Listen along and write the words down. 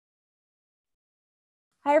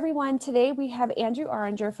Hi, everyone. Today we have Andrew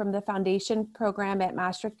Oringer from the Foundation Program at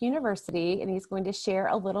Maastricht University, and he's going to share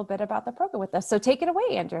a little bit about the program with us. So take it away,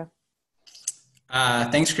 Andrew.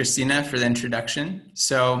 Thanks, Kristina, for the introduction.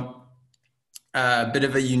 So a bit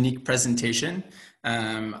of a unique presentation.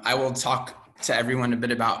 I will talk to everyone a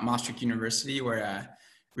bit about Maastricht University. We're a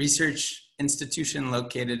research institution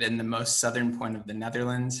located in the most southern point of the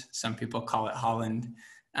Netherlands. Some people call it Holland.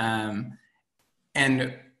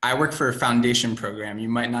 And I work for a foundation program. You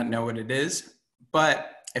might not know what it is,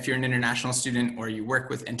 but if you're an international student or you work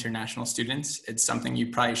with international students, it's something you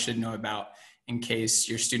probably should know about in case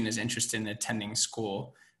your student is interested in attending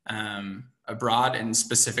school abroad and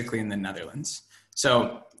specifically in the Netherlands.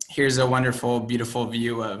 So here's a wonderful, beautiful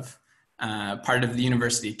view of part of the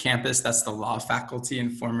university campus. That's the law faculty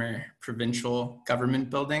and former provincial government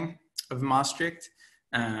building of Maastricht.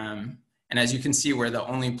 And as you can see, we're the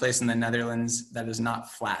only place in the Netherlands that is not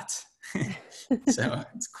flat. So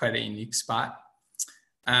it's quite a unique spot.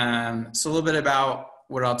 So a little bit about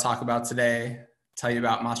what I'll talk about today, tell you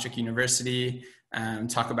about Maastricht University,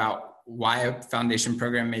 talk about why a foundation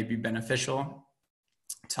program may be beneficial,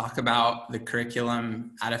 talk about the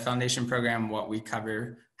curriculum at a foundation program, what we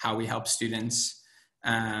cover, how we help students,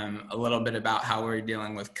 a little bit about how we're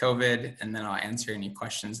dealing with COVID, and then I'll answer any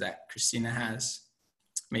questions that Kristina has.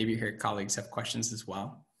 Maybe her colleagues have questions as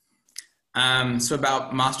well. So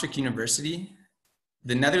about Maastricht University,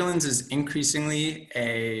 the Netherlands is increasingly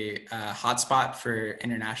a hotspot for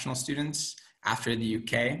international students after the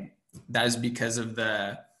UK. That is because of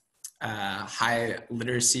the high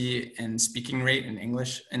literacy and speaking rate in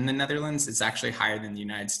English in the Netherlands. It's actually higher than the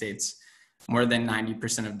United States. More than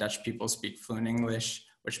 90% of Dutch people speak fluent English,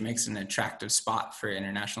 which makes it an attractive spot for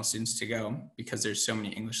international students to go because there's so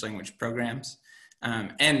many English language programs.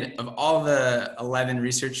 And of all the 11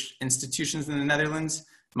 research institutions in the Netherlands,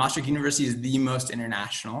 Maastricht University is the most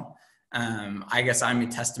international. I guess I'm a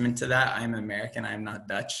testament to that. I'm American, I'm not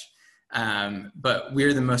Dutch. But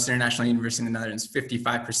we're the most international university in the Netherlands.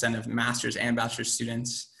 55% of master's and bachelor's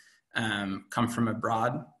students come from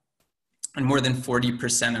abroad. And more than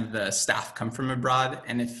 40% of the staff come from abroad.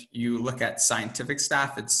 And if you look at scientific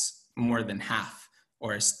staff, it's more than half,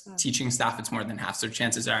 or teaching staff, it's more than half. So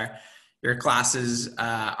chances are your classes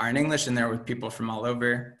are in English and they're with people from all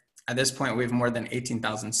over. At this point, we have more than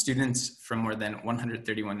 18,000 students from more than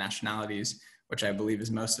 131 nationalities, which I believe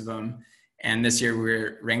is most of them. And this year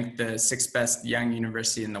we're ranked the 6th best young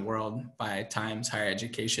university in the world by Times Higher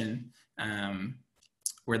Education.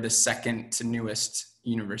 We're the second to newest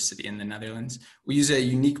university in the Netherlands. We use a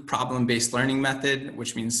unique problem-based learning method,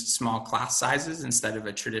 which means small class sizes instead of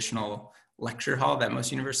a traditional lecture hall that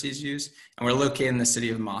most universities use. And we're located in the city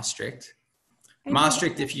of Maastricht.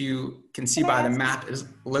 Maastricht, if you can see by the map, is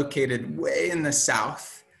located way in the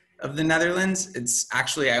south of the Netherlands. It's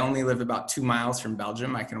actually, I only live about 2 miles from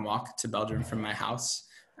Belgium. I can walk to Belgium from my house,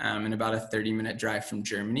 and about a 30-minute drive from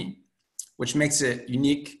Germany, which makes it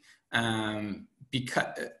unique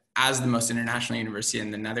because, as the most international university in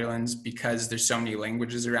the Netherlands, because there's so many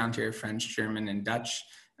languages around here, French, German, and Dutch.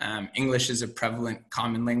 English is a prevalent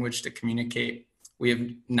common language to communicate. We have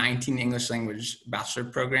 19 English language bachelor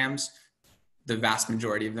programs. The vast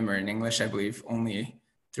majority of them are in English. I believe only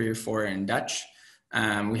 3 or 4 are in Dutch.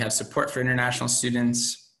 We have support for international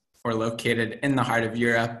students. We're located in the heart of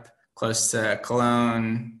Europe, close to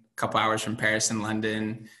Cologne, a couple hours from Paris and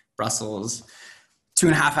London, Brussels,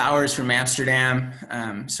 2.5 hours from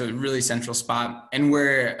Amsterdam. So a really central spot. And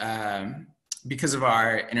we're, because of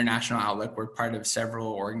our international outlook, we're part of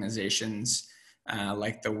several organizations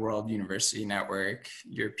like the World University Network,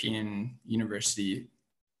 European University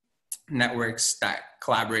networks that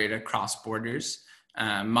collaborate across borders.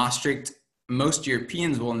 Maastricht, most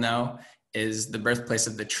Europeans will know, is the birthplace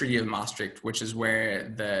of the Treaty of Maastricht, which is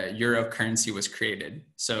where the euro currency was created.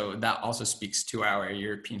 So that also speaks to our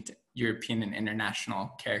European and international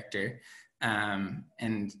character,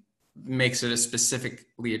 and makes it a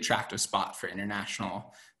specifically attractive spot for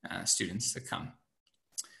international students to come.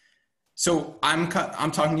 So I'm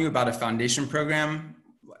talking to you about a foundation program.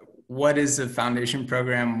 What is a foundation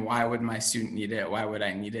program? Why would my student need it? Why would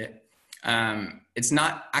I need it? It's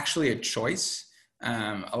not actually a choice.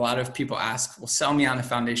 A lot of people ask, well, sell me on a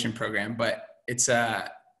foundation program, but it's a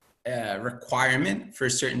requirement for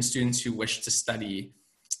certain students who wish to study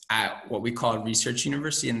at what we call a research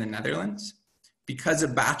university in the Netherlands. Because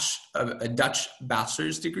a Dutch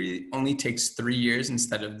bachelor's degree only takes 3 years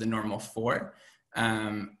instead of the normal 4,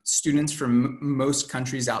 students from most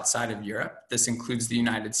countries outside of Europe, this includes the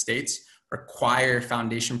United States, require a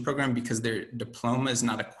foundation program because their diploma is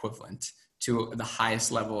not equivalent to the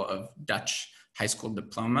highest level of Dutch high school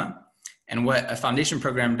diploma. And what a foundation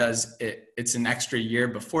program does, it's an extra year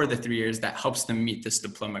before the 3 years that helps them meet this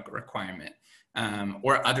diploma requirement,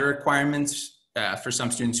 or other requirements for some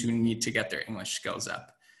students who need to get their English skills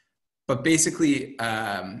up. But basically,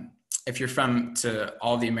 if you're to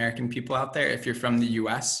all the American people out there, if you're from the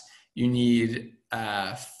US, you need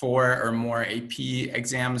 4 or more AP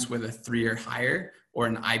exams with a 3 or higher, or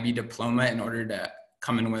an IB diploma in order to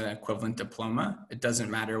come in with an equivalent diploma. It doesn't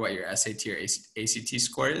matter what your SAT or ACT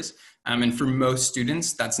score is. And for most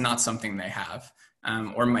students, that's not something they have,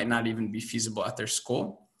 or might not even be feasible at their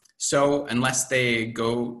school. So unless they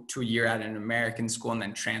go to a year at an American school and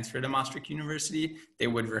then transfer to Maastricht University, they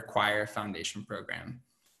would require a foundation program.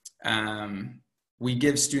 We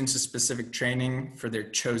give students a specific training for their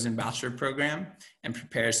chosen bachelor program and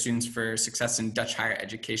prepare students for success in Dutch higher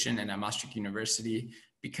education and at Maastricht University,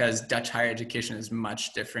 because Dutch higher education is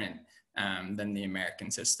much different than the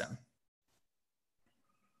American system.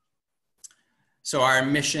 So our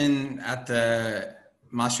mission at the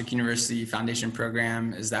Maastricht University Foundation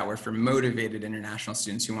Program is that we're for motivated international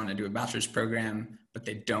students who want to do a bachelor's program, but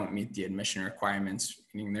they don't meet the admission requirements,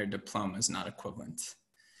 meaning their diploma is not equivalent.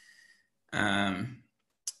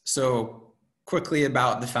 So quickly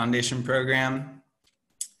about the foundation program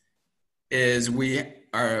is we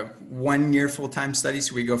are 1 year full-time study.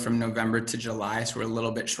 So we go from November to July. So we're a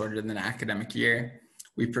little bit shorter than an academic year.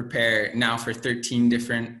 We prepare now for 13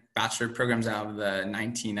 different bachelor programs out of the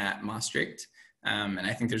 19 at Maastricht. And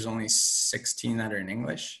I think there's only 16 that are in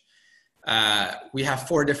English. We have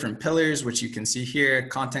 4 different pillars, which you can see here: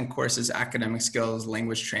 content courses, academic skills,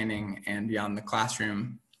 language training, and beyond the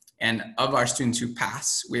classroom. And of our students who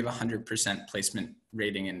pass, we have 100% placement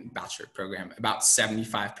rating in bachelor program. About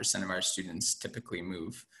 75% of our students typically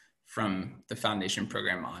move from the foundation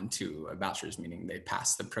program on to a bachelor's, meaning they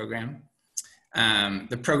pass the program.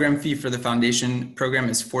 The program fee for the foundation program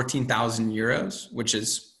is 14,000 euros, which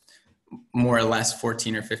is more or less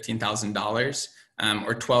 $14,000 or $15,000,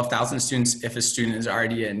 or 12,000 students if a student is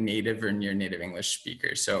already a native or near native English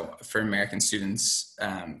speaker. So for American students,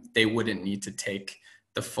 they wouldn't need to take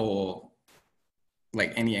the full,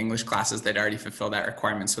 like any English classes, they'd already fulfill that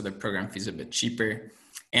requirement. So the program fee is a bit cheaper.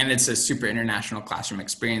 And it's a super international classroom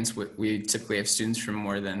experience. We typically have students from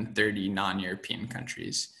more than 30 non-European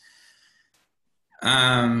countries.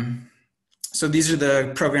 So these are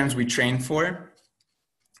the programs we train for.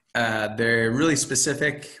 They're really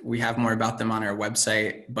specific. We have more about them on our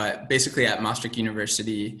website, but basically at Maastricht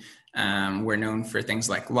University, we're known for things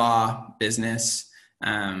like law, business,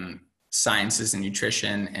 sciences and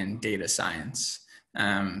nutrition, and data science.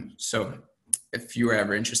 So if you were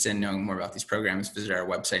ever interested in knowing more about these programs, visit our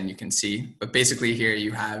website and you can see. But basically here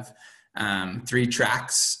you have 3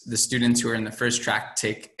 tracks. The students who are in the first track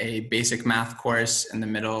take a basic math course. In the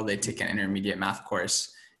middle, they take an intermediate math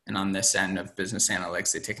course. And on this end of business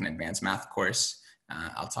analytics, they take an advanced math course.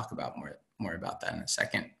 I'll talk about more about that in a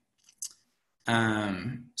second.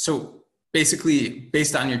 So basically,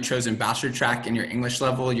 based on your chosen bachelor track and your English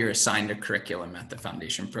level, you're assigned a curriculum at the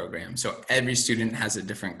foundation program. So every student has a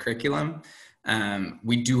different curriculum.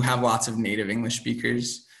 We do have lots of native English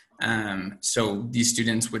speakers. So these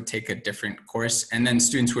students would take a different course. And then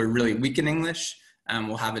students who are really weak in English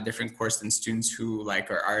will have a different course than students who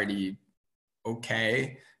are already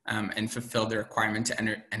okay and fulfill the requirement to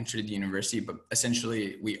enter the university. But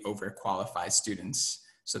essentially, we overqualify students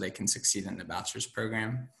so they can succeed in the bachelor's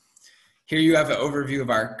program. Here you have an overview of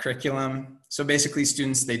our curriculum. So basically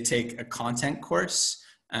students, they take a content course,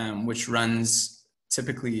 which runs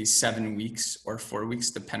typically 7 weeks or 4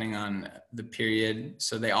 weeks, depending on the period.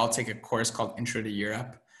 So they all take a course called Intro to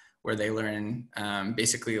Europe, where they learn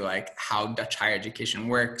basically how Dutch higher education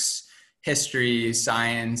works, history,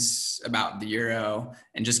 science, about the Euro,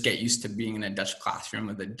 and just get used to being in a Dutch classroom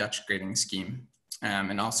with a Dutch grading scheme.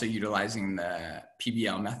 And also utilizing the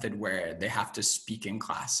PBL method where they have to speak in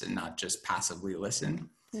class and not just passively listen.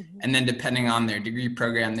 Mm-hmm. And then depending on their degree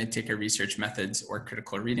program, they take a research methods or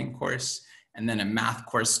critical reading course, and then a math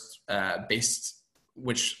course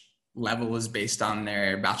which level is based on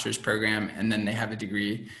their bachelor's program. And then they have a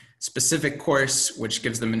degree specific course, which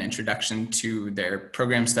gives them an introduction to their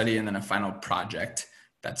program study, and then a final project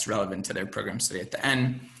that's relevant to their program study at the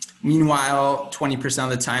end. Meanwhile, 20%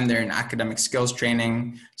 of the time they're in academic skills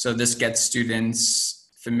training. So this gets students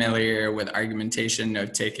familiar with argumentation,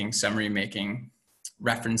 note-taking, summary making,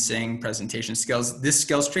 referencing, presentation skills. This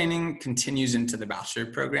skills training continues into the bachelor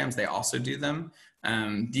programs. They also do them.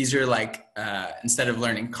 These are instead of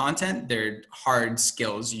learning content, they're hard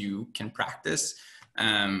skills you can practice.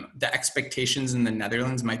 The expectations in the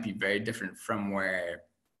Netherlands might be very different from where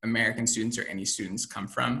American students or any students come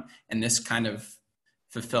from. And this kind of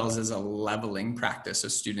fulfills as a leveling practice. So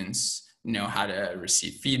students know how to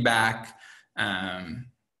receive feedback,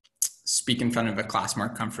 speak in front of a class more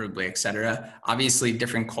comfortably, etc. Obviously,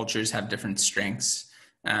 different cultures have different strengths.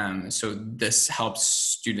 So this helps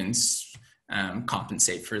students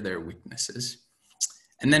compensate for their weaknesses.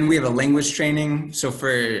 And then we have a language training. So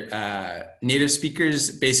for native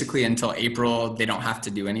speakers, basically until April, they don't have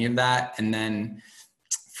to do any of that. And then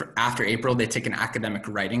after April, they take an academic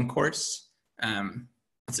writing course.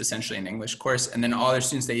 It's essentially an English course. And then all other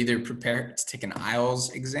students, they either prepare to take an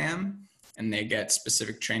IELTS exam and they get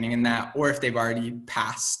specific training in that, or if they've already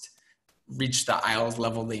reached the IELTS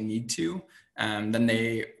level they need to, then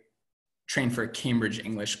they train for a Cambridge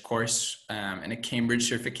English course, and a Cambridge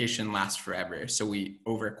certification lasts forever. So we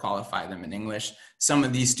overqualify them in English. Some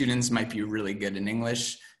of these students might be really good in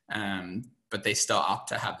English, but they still opt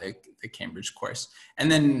to have the Cambridge course. And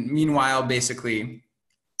then meanwhile, basically,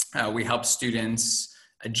 we help students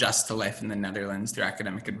adjust to life in the Netherlands through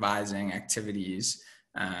academic advising, activities.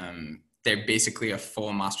 They're basically a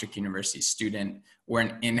full Maastricht University student. We're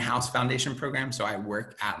an in-house foundation program, so I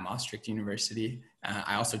work at Maastricht University.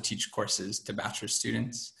 I also teach courses to bachelor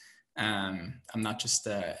students. I'm not just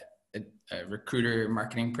a recruiter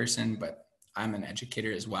marketing person, but I'm an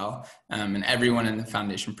educator as well. And everyone in the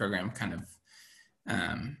foundation program kind of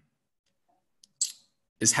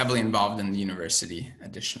is heavily involved in the university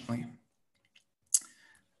additionally.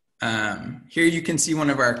 Here you can see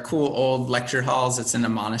one of our cool old lecture halls. It's in a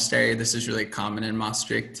monastery. This is really common in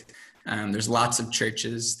Maastricht. There's lots of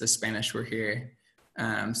churches. The Spanish were here,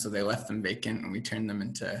 so they left them vacant and we turned them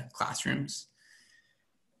into classrooms.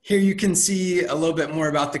 Here you can see a little bit more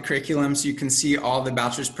about the curriculum. So you can see all the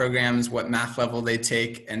bachelor's programs, what math level they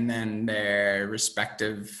take, and then their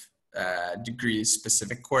respective degrees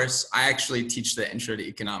specific course. I actually teach the Intro to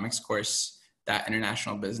Economics course that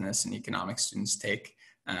international business and economics students take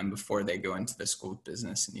before they go into the School of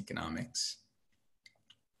Business and Economics.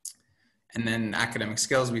 And then academic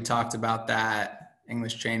skills, we talked about that.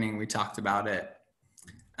 English training, we talked about it.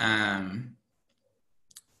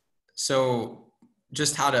 So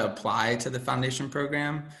just how to apply to the foundation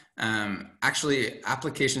program. Actually,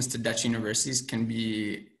 applications to Dutch universities can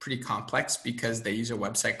be pretty complex because they use a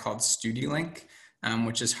website called StudyLink,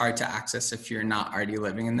 which is hard to access if you're not already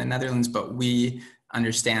living in the Netherlands, but we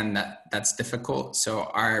understand that that's difficult. So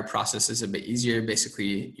our process is a bit easier.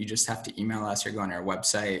 Basically, you just have to email us or go on our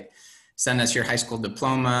website, send us your high school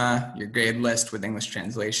diploma, your grade list with English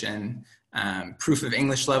translation, proof of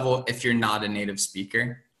English level if you're not a native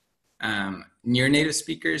speaker. Near native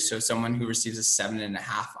speakers, so someone who receives a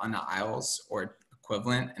 7.5 on the IELTS or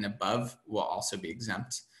equivalent and above will also be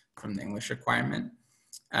exempt from the English requirement.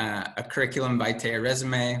 A curriculum vitae, a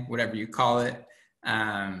resume, whatever you call it,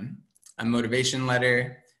 a motivation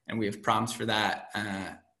letter, and we have prompts for that,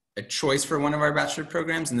 a choice for one of our bachelor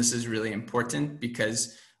programs. And this is really important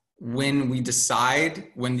because when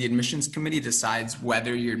the admissions committee decides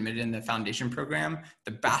whether you're admitted in the foundation program,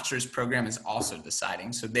 the bachelor's program is also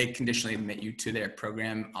deciding. So they conditionally admit you to their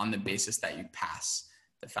program on the basis that you pass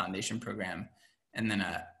the foundation program. And then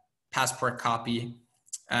a passport copy.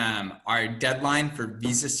 Our deadline for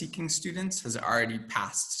visa seeking students has already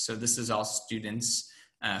passed. So this is all students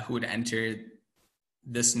who would enter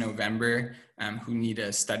this November who need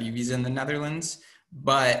a study visa in the Netherlands.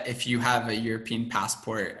 But if you have a European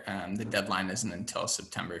passport, the deadline isn't until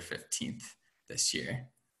September 15th this year.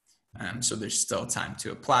 So there's still time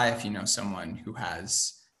to apply if you know someone who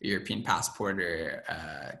has a European passport or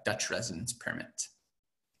a Dutch residence permit.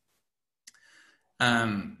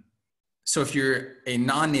 So if you're a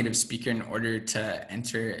non-native speaker, in order to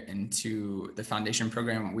enter into the foundation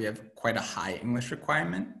program, we have quite a high English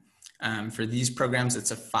requirement. For these programs,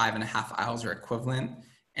 it's a 5.5 IELTS or equivalent.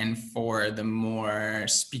 And for the more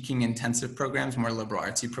speaking intensive programs, more liberal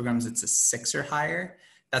artsy programs, it's a 6 or higher.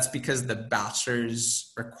 That's because the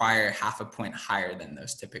bachelors require 0.5 point higher than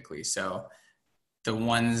those typically. So the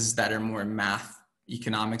ones that are more math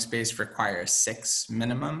economics based require a 6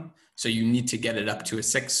 minimum. So you need to get it up to a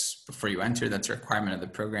 6 before you enter. That's a requirement of the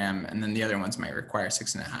program. And then the other ones might require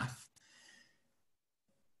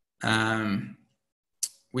 6.5.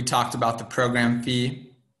 We talked about the program fee.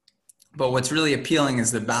 But what's really appealing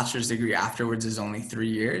is the bachelor's degree afterwards is only 3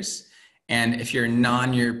 years. And if you're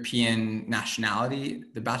non-European nationality,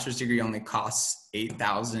 the bachelor's degree only costs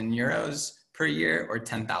 8,000 euros per year or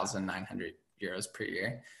 10,900 euros per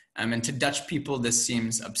year. And to Dutch people, this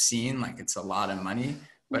seems obscene, like it's a lot of money.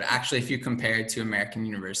 But actually, if you compare it to American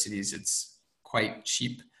universities, it's quite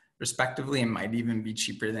cheap, respectively, and might even be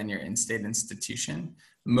cheaper than your in-state institution.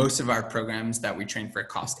 Most of our programs that we train for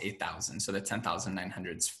cost 8,000, so the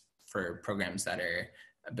 10,900 is for programs that are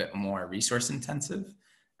a bit more resource intensive.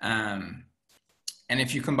 And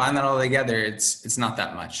if you combine that all together, it's not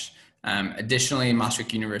that much. Additionally,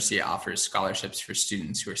 Maastricht University offers scholarships for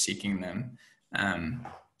students who are seeking them.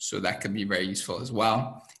 So that could be very useful as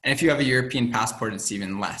well. And if you have a European passport, it's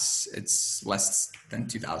even less. It's less than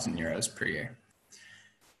 2,000 euros per year.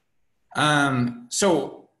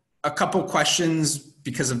 So a couple questions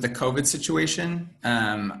because of the COVID situation.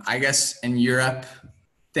 I guess in Europe,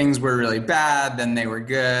 things were really bad, then they were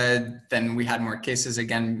good, then we had more cases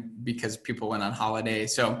again because people went on holiday.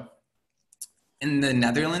 So in the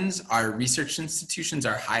Netherlands, our research institutions,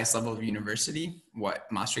 our highest level of university, what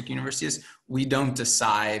Maastricht University is, we don't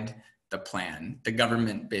decide the plan. The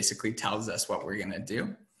government basically tells us what we're gonna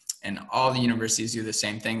do. And all the universities do the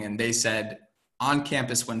same thing. And they said on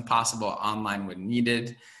campus when possible, online when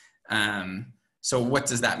needed. So what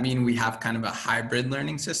does that mean? We have kind of a hybrid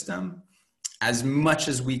learning system. As much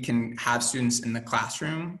as we can have students in the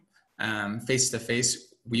classroom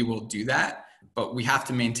face-to-face, we will do that, but we have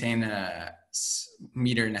to maintain a 1.5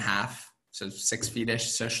 meters, so 6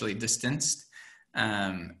 feet-ish, socially distanced.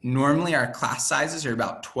 Normally our class sizes are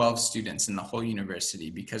about 12 students in the whole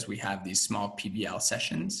university because we have these small PBL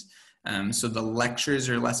sessions. So the lectures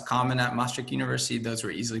are less common at Maastricht University. Those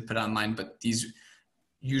were easily put online, but these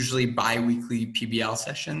usually bi-weekly PBL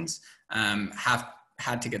sessions have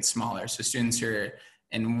had to get smaller. So students are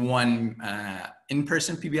in one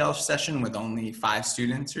in-person PBL session with only 5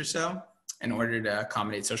 students or so in order to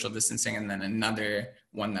accommodate social distancing, and then another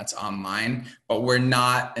one that's online. But we're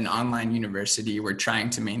not an online university. We're trying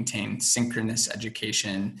to maintain synchronous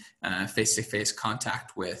education, face-to-face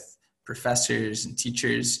contact with professors and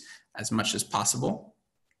teachers as much as possible.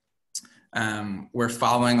 We're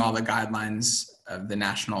following all the guidelines of the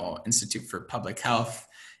National Institute for Public Health.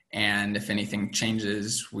 And if anything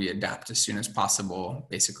changes, we adapt as soon as possible,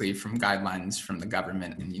 basically from guidelines from the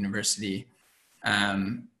government and the university.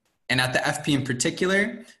 And at the FP in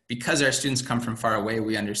particular, because our students come from far away,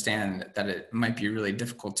 we understand that it might be really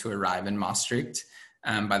difficult to arrive in Maastricht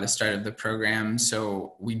by the start of the program.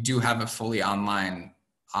 So we do have a fully online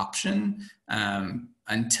option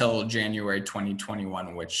until January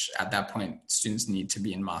 2021, which at that point, students need to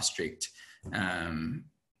be in Maastricht.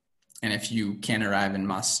 And if you can't arrive in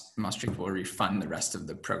Maastricht, we'll refund the rest of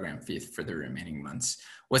the program fee for the remaining months.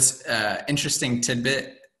 What's interesting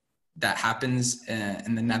tidbit that happens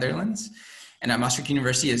in the Netherlands and at Maastricht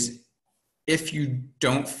University is if you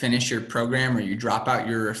don't finish your program or you drop out,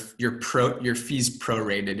 your fees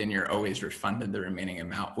prorated and you're always refunded the remaining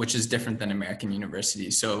amount, which is different than American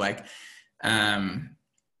universities. So like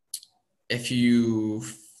if you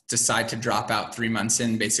decide to drop out 3 months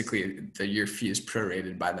in, basically your fee is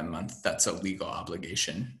prorated by the month. That's a legal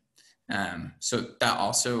obligation. So that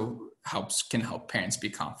also can help parents be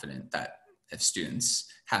confident that if students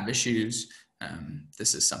have issues,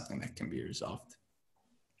 this is something that can be resolved.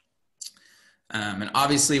 And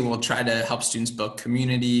obviously we'll try to help students build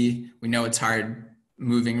community. We know it's hard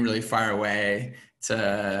moving really far away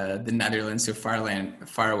to the Netherlands, to a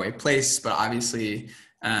far away place, but obviously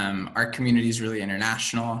our community is really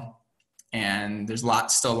international, and there's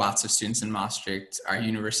still lots of students in Maastricht. Our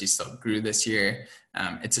university still grew this year.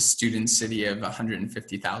 It's a student city of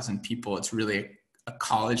 150,000 people. It's really a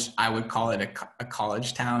college, I would call it a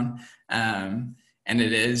college town, and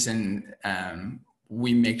it is. And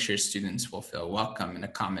we make sure students will feel welcome and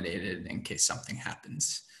accommodated in case something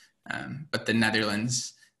happens. But the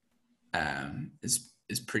Netherlands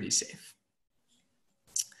is pretty safe.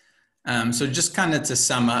 So just kind of to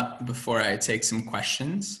sum up before I take some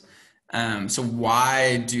questions. So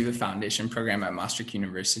why do the foundation program at Maastricht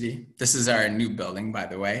University? This is our new building, by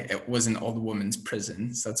the way. It was an old woman's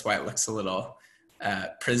prison, so that's why it looks a little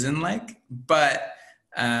prison-like, but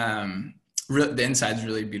the inside is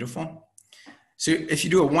really beautiful. So if you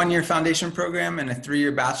do a 1-year foundation program and a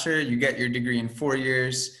 3-year bachelor, you get your degree in 4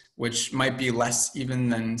 years, which might be less even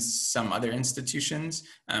than some other institutions.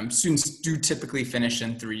 Students do typically finish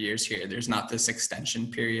in 3 years here. There's not this extension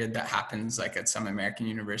period that happens like at some American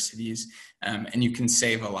universities. And you can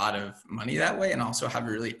save a lot of money that way and also have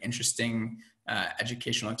a really interesting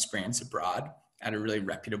educational experience abroad at a really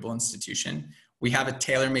reputable institution. We have a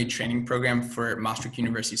tailor-made training program for Maastricht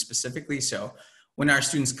University specifically. So when our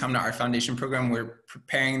students come to our foundation program, we're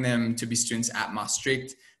preparing them to be students at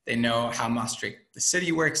Maastricht. They know how Maastricht, the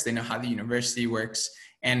city, works. They know how the university works.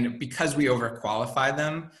 And because we overqualify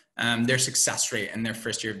them, their success rate in their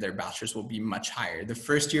first year of their bachelor's will be much higher. The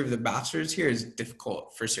first year of the bachelor's here is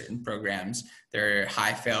difficult for certain programs. There are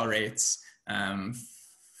high fail rates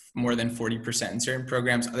more than 40% in certain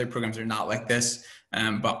programs. Other programs are not like this.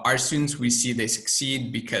 But our students, we see they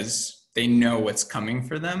succeed because they know what's coming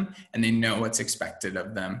for them and they know what's expected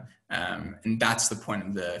of them. And that's the point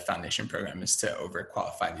of the foundation program, is to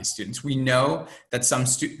overqualify these students. We know that some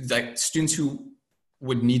students who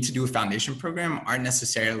would need to do a foundation program aren't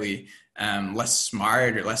necessarily less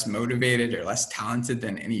smart or less motivated or less talented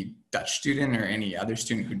than any Dutch student or any other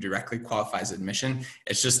student who directly qualifies admission.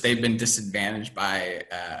 It's just they've been disadvantaged by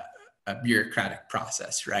a bureaucratic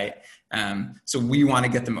process, right? So we want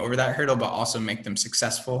to get them over that hurdle, but also make them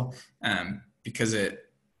successful, because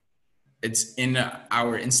it's in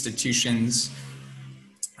our institution's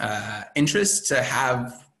interest to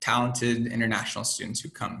have talented international students who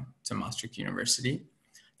come to Maastricht University.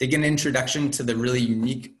 They get an introduction to the really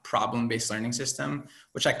unique problem-based learning system,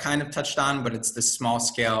 which I kind of touched on, but it's the small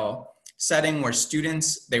scale setting where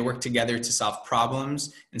students, they work together to solve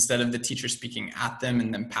problems. Instead of the teacher speaking at them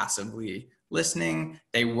and then passively listening,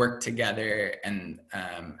 they work together and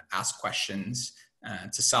ask questions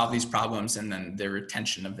to solve these problems, and then their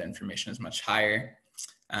retention of the information is much higher.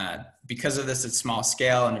 Because of this, it's small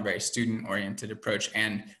scale and a very student-oriented approach,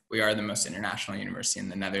 and we are the most international university in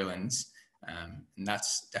the Netherlands. And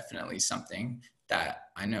that's definitely something that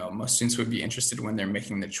I know most students would be interested when they're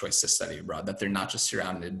making the choice to study abroad, that they're not just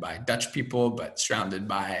surrounded by Dutch people, but surrounded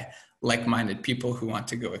by like-minded people who want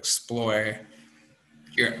to go explore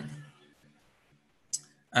Europe.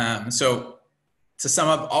 So to sum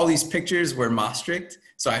up, all these pictures were Maastricht.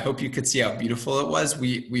 So I hope you could see how beautiful it was.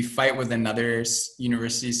 We fight with another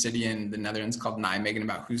university city in the Netherlands called Nijmegen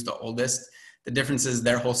about who's the oldest. The difference is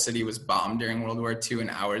their whole city was bombed during World War II,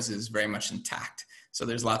 and ours is very much intact. So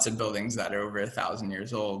there's lots of buildings that are over 1,000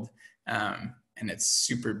 years old, and it's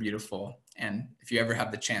super beautiful. And if you ever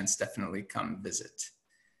have the chance, definitely come visit.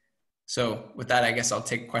 So with that, I guess I'll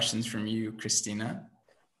take questions from you, Kristina.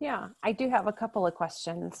 Yeah, I do have a couple of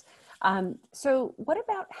questions. So what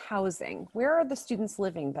about housing? Where are the students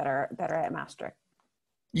living that are at Maastricht?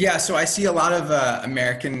 Yeah, so I see a lot of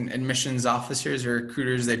American admissions officers or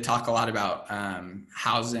recruiters. They talk a lot about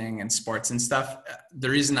housing and sports and stuff. The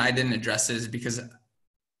reason I didn't address it is because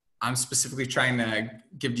I'm specifically trying to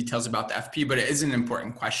give details about the FP, but it is an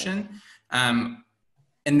important question.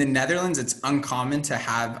 In the Netherlands, it's uncommon to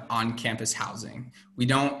have on-campus housing.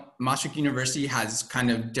 Maastricht University has kind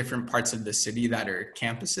of different parts of the city that are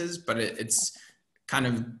campuses, but it's kind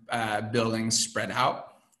of buildings spread out.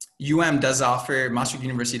 Maastricht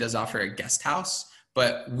University does offer a guest house,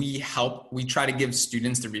 but we try to give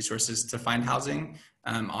students the resources to find housing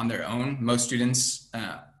on their own. Most students,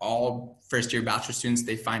 all first-year bachelor students,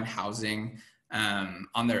 they find housing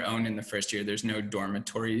on their own in the first year. There's no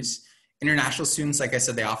dormitories. International students, like I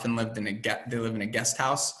said, they often live in a guest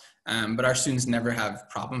house, but our students never have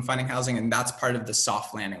problem finding housing, and that's part of the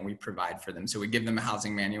soft landing we provide for them. So we give them a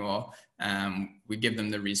housing manual. We give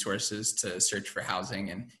them the resources to search for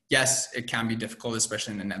housing. And yes, it can be difficult,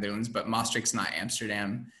 especially in the Netherlands, but Maastricht's not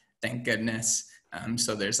Amsterdam, thank goodness.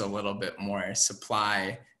 So there's a little bit more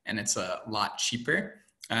supply and it's a lot cheaper.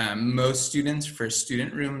 Most students for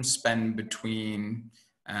student rooms spend between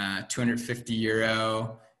 250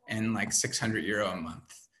 euro and like 600 euro a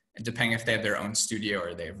month, depending if they have their own studio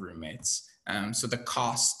or they have roommates. So the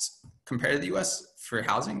cost compared to the US for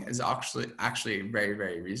housing is actually very,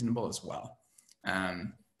 very reasonable as well.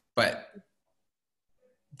 But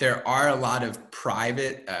there are a lot of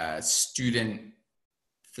private student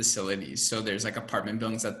facilities. So there's like apartment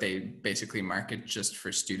buildings that they basically market just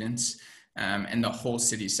for students. And the whole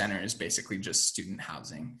city center is basically just student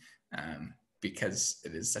housing because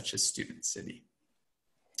it is such a student city.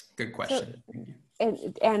 Good question.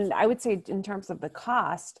 And I would say in terms of the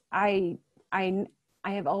cost, I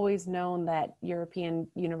have always known that European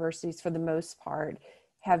universities, for the most part,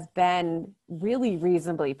 have been really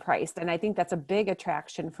reasonably priced. And I think that's a big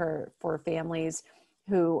attraction for families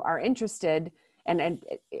who are interested and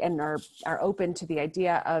are open to the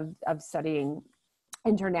idea of studying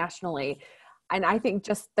internationally. And I think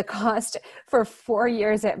just the cost for 4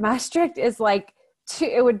 years at Maastricht is like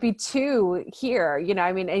it would be 2 here,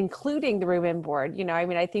 including the room and board,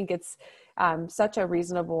 I think it's such a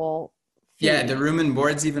reasonable fee. Yeah, the room and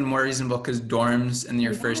board's even more reasonable because dorms in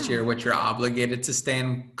your first year, which you're obligated to stay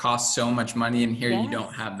in, cost so much money, and here you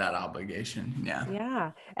don't have that obligation.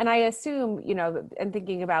 Yeah. And I assume, and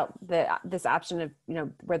thinking about this option of,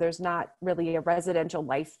 where there's not really a residential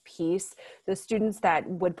life piece, the students that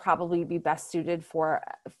would probably be best suited for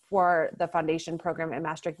the foundation program at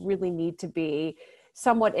Maastricht really need to be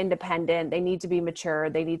somewhat independent. They need to be mature.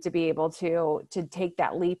 They need to be able to take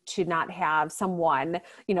that leap to not have someone,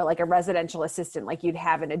 like a residential assistant, like you'd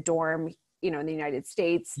have in a dorm in the United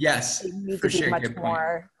States, Yes, they need for to be sure. much Good point.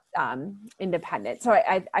 more independent. So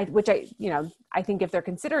I think if they're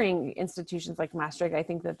considering institutions like Maastricht, I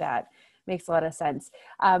think that makes a lot of sense.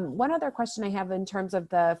 One other question I have in terms of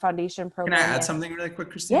the foundation Can I program. add something really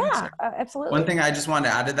quick, Kristina? Yeah, Sorry. One absolutely. thing I just wanted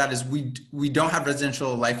to add to that is we don't have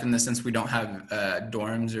residential life in the sense we don't have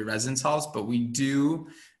dorms or residence halls, but we do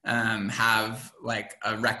have like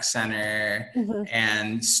a rec center Mm-hmm.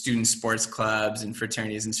 and student sports clubs and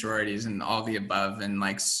fraternities and sororities and all the above, and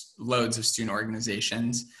like loads of student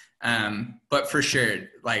organizations. But for sure,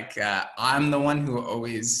 like I'm the one who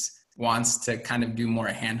always wants to kind of do more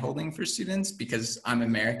hand-holding for students because I'm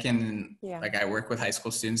American and like I work with high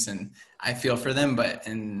school students and I feel for them. But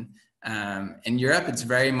in Europe, it's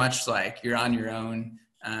very much like you're on your own,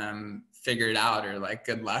 figure it out, or like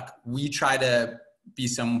good luck. We try to be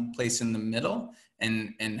someplace in the middle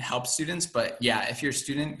and help students. But yeah, if you're a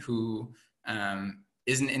student who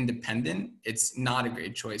isn't independent, it's not a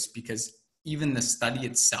great choice because even the study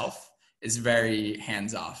itself is very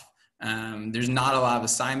hands-off. There's not a lot of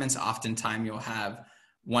assignments. Oftentimes you'll have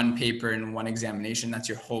one paper and one examination. That's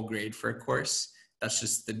your whole grade for a course. That's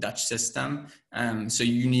just the Dutch system. So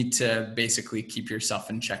you need to basically keep yourself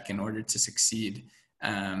in check in order to succeed.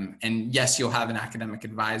 And yes, you'll have an academic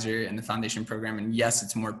advisor in the foundation program. And yes,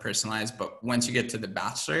 it's more personalized, but once you get to the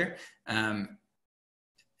bachelor,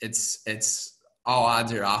 it's all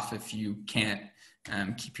odds are off if you can't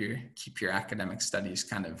keep your academic studies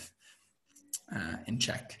kind of in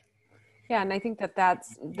check. Yeah, and I think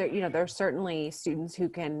that's there. There's certainly students who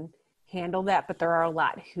can handle that, but there are a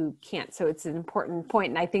lot who can't. So it's an important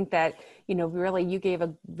point, and I think that really you gave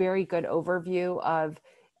a very good overview of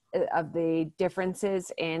the differences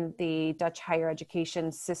in the Dutch higher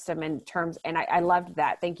education system in terms, and I loved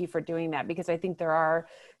that. Thank you for doing that because I think there are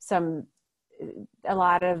a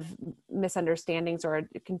lot of misunderstandings or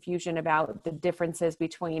confusion about the differences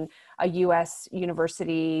between a U.S.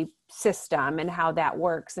 university system and how that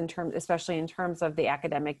works especially in terms of the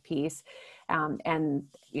academic piece. And,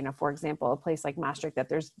 for example, a place like Maastricht, that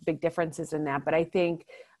there's big differences in that. But I think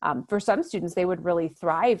for some students, they would really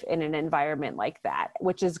thrive in an environment like that,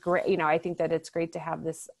 which is great. I think that it's great to have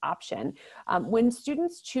this option. When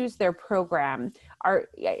students choose their program,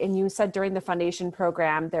 and you said during the foundation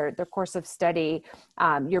program, their course of study,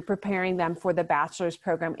 you're preparing them for the bachelor's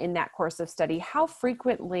program in that course of study. How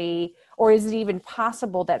frequently, or is it even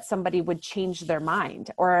possible that somebody would change their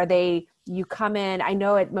mind? Or you come in, I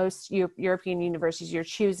know at most European universities, you're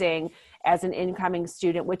choosing as an incoming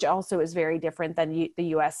student, which also is very different than the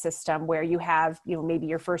US system, where you have, maybe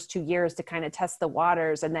your first 2 years to kind of test the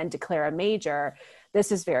waters and then declare a major.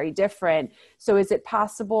 This is very different. So is it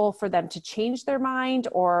possible for them to change their mind,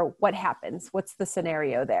 or what happens? What's the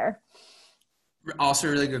scenario there? Also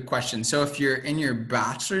a really good question. So if you're in your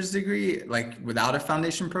bachelor's degree, like without a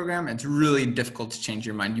foundation program, it's really difficult to change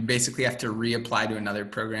your mind. You basically have to reapply to another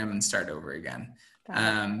program and start over again.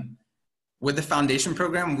 With the foundation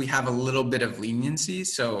program, we have a little bit of leniency.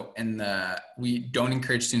 So we don't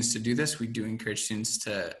encourage students to do this. We do encourage students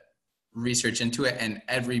to research into it, and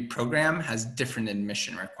every program has different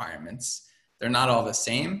admission requirements. They're not all the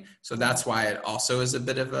same. So that's why it also is a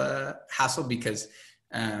bit of a hassle, because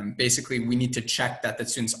basically we need to check that the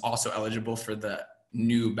student's also eligible for the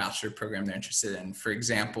new bachelor program they're interested in. For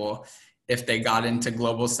example, if they got into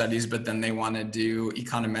global studies, but then they want to do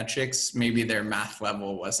econometrics, maybe their math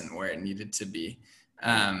level wasn't where it needed to be.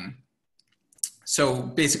 So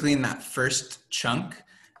basically in that first chunk,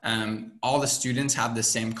 all the students have the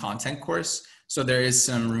same content course. So there is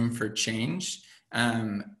some room for change.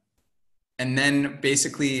 And then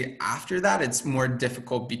basically after that, it's more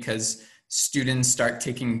difficult because students start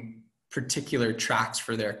taking particular tracks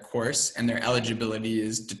for their course, and their eligibility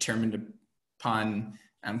is determined upon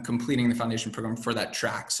completing the foundation program for that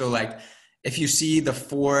track. So like if you see the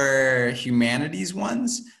 4 humanities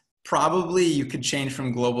ones, probably you could change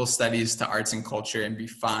from global studies to arts and culture and be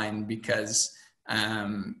fine, because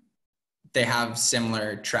they have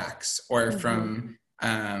similar tracks. Or from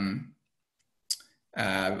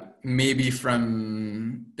maybe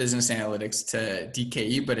from business analytics to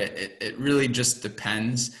DKE, but it really just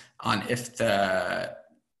depends on if the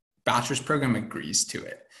bachelor's program agrees to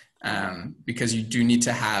it. Because you do need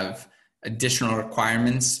to have additional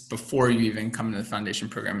requirements before you even come into the foundation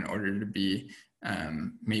program in order to be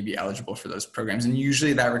maybe eligible for those programs. And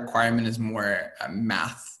usually that requirement is more a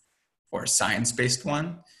math or science-based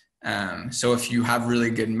one. So if you have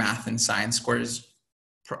really good math and science scores,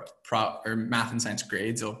 or math and science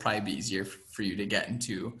grades, it'll probably be easier for you to get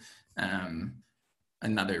into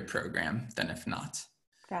another program than if not.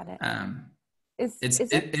 Got it.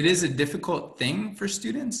 It is a difficult thing for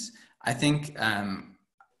students. I think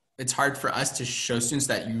it's hard for us to show students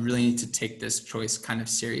that you really need to take this choice kind of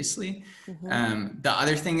seriously. The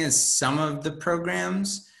other thing is some of the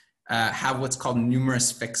programs have what's called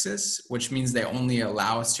numerous fixes, which means they only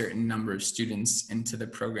allow a certain number of students into the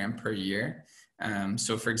program per year.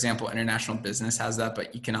 So for example, international business has that,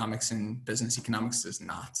 but economics and business economics does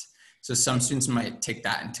not. So some students might take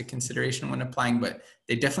that into consideration when applying, but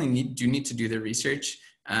they definitely do need to do the research.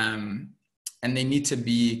 And they need to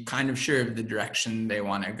be kind of sure of the direction they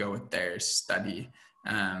want to go with their study,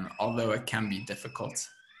 although it can be difficult.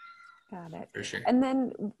 Got it. For sure. And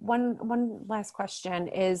then one last question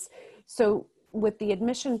is, so with the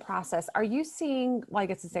admission process, are you seeing, well, I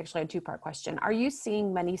guess it's actually a two-part question. Are you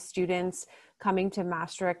seeing many students coming to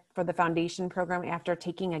Maastricht for the foundation program after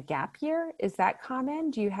taking a gap year? Is that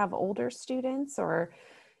common? Do you have older students or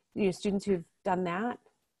students who've done that?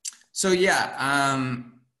 So yeah,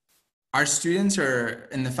 our students are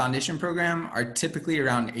in the foundation program are typically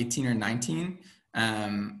around 18 or 19.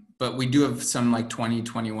 But we do have some like 20,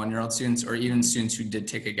 21-year-old students, or even students who did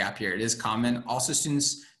take a gap year. It is common. Also,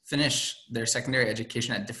 students finish their secondary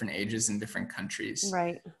education at different ages in different countries.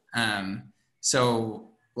 Right. So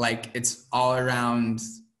like it's all around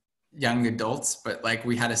young adults, but like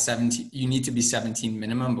we had you need to be 17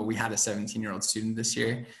 minimum, but we had a 17-year-old student this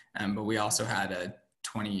year. But we also had a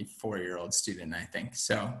 24-year-old student, I think.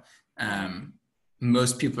 So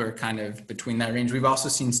most people are kind of between that range. We've also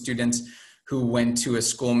seen students who went to a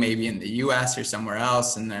school maybe in the US or somewhere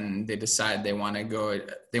else, and then they decide they want to go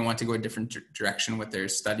a different direction with their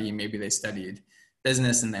study. Maybe they studied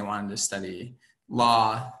business and they wanted to study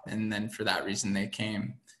law, and then for that reason they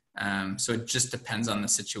came. So it just depends on the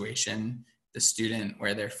situation, the student,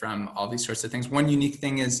 where they're from, all these sorts of things. One unique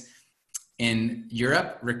thing is in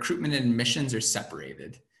Europe, recruitment and admissions are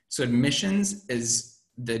separated. So admissions is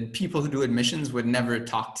the people who do admissions would never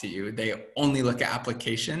talk to you. They only look at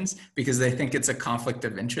applications because they think it's a conflict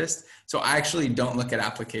of interest. So I actually don't look at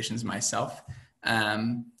applications myself.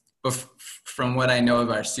 But from what I know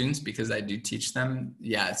of our students, because I do teach them,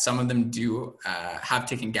 yeah, some of them do have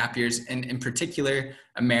taken gap years. And in particular,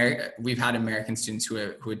 we've had American students who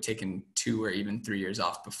had taken 2 or even 3 years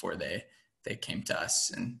off before they came to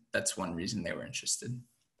us. And that's one reason they were interested.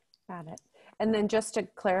 Got it. And then just to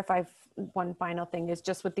clarify, one final thing is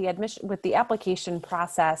just with the application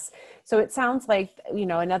process. So it sounds like,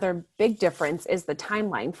 another big difference is the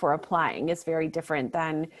timeline for applying is very different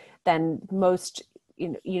than most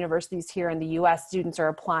universities here in the US. Students are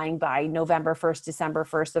applying by November 1st, December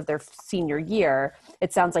 1st of their senior year.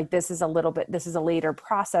 It sounds like this is a later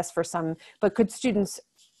process for some, but students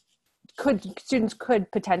could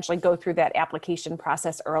potentially go through that application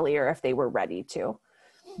process earlier if they were ready to.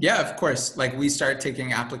 Yeah, of course. Like we start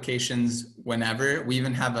taking applications whenever. We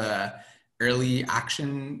even have a early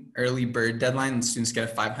bird deadline, and students get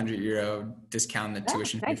a €500 discount in the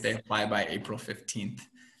tuition fee if they apply by April 15th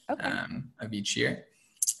of each year.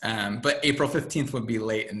 But April 15th would be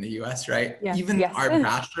late in the US, right? Yes, even our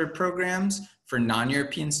bachelor programs for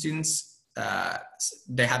non-European students,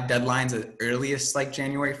 they have deadlines at earliest like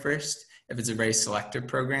January 1st, if it's a very selective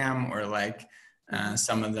program, or like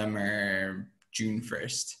some of them are June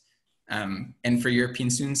 1st. And for European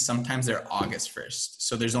students, sometimes they're August 1st.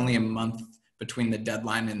 So there's only a month between the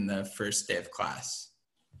deadline and the first day of class.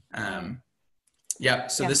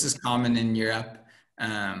 This is common in Europe.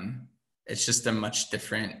 It's just a much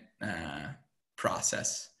different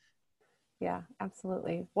process. Yeah,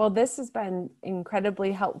 absolutely. Well, this has been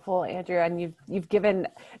incredibly helpful, Andrew, and you've given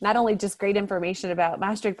not only just great information about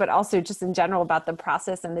Maastricht, but also just in general about the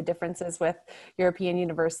process and the differences with European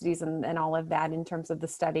universities and all of that in terms of the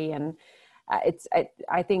study. And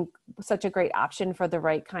I think such a great option for the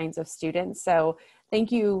right kinds of students. So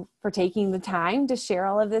thank you for taking the time to share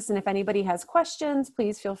all of this. And if anybody has questions,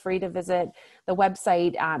 please feel free to visit the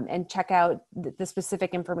website and check out the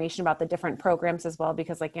specific information about the different programs as well,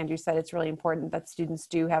 because like Andrew said, it's really important that students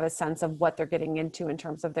do have a sense of what they're getting into in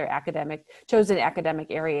terms of their chosen academic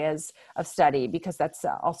areas of study, because that's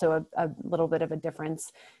also a little bit of a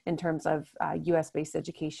difference in terms of US-based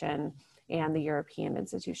education and the European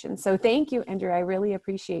institutions. So thank you, Andrew. I really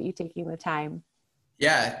appreciate you taking the time.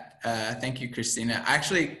 Yeah, thank you, Kristina.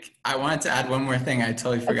 Actually, I wanted to add one more thing. I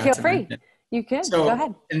totally forgot Feel to free. mention. You can, So go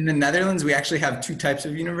ahead. In the Netherlands, we actually have 2 types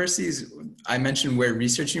of universities. I mentioned we're a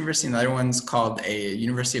research university, and the other one's called a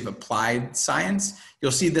University of Applied Science.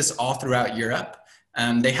 You'll see this all throughout Europe.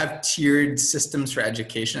 They have tiered systems for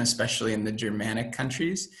education, especially in the Germanic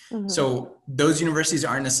countries. Mm-hmm. So those universities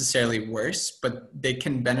aren't necessarily worse, but they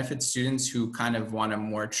can benefit students who kind of want a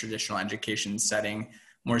more traditional education setting,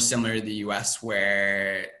 more similar to the US,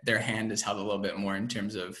 where their hand is held a little bit more in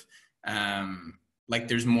terms of like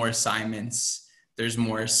there's more assignments, there's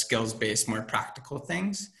more skills-based, more practical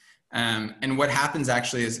things. And what happens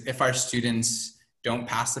actually is if our students don't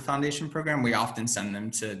pass the foundation program, we often send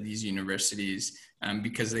them to these universities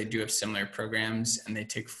because they do have similar programs and they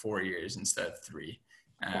take 4 years instead of 3.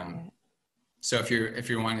 So if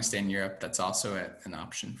you're wanting to stay in Europe, that's also an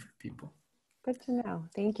option for people. Good to know.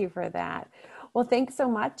 Thank you for that. Well, thanks so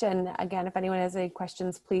much. And again, if anyone has any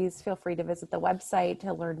questions, please feel free to visit the website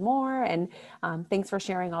to learn more. And thanks for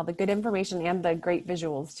sharing all the good information and the great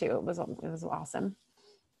visuals too. It was awesome.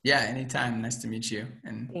 Yeah, anytime. Nice to meet you.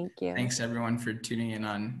 And thank you. Thanks everyone for tuning in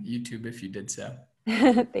on YouTube if you did so.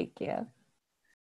 Thank you.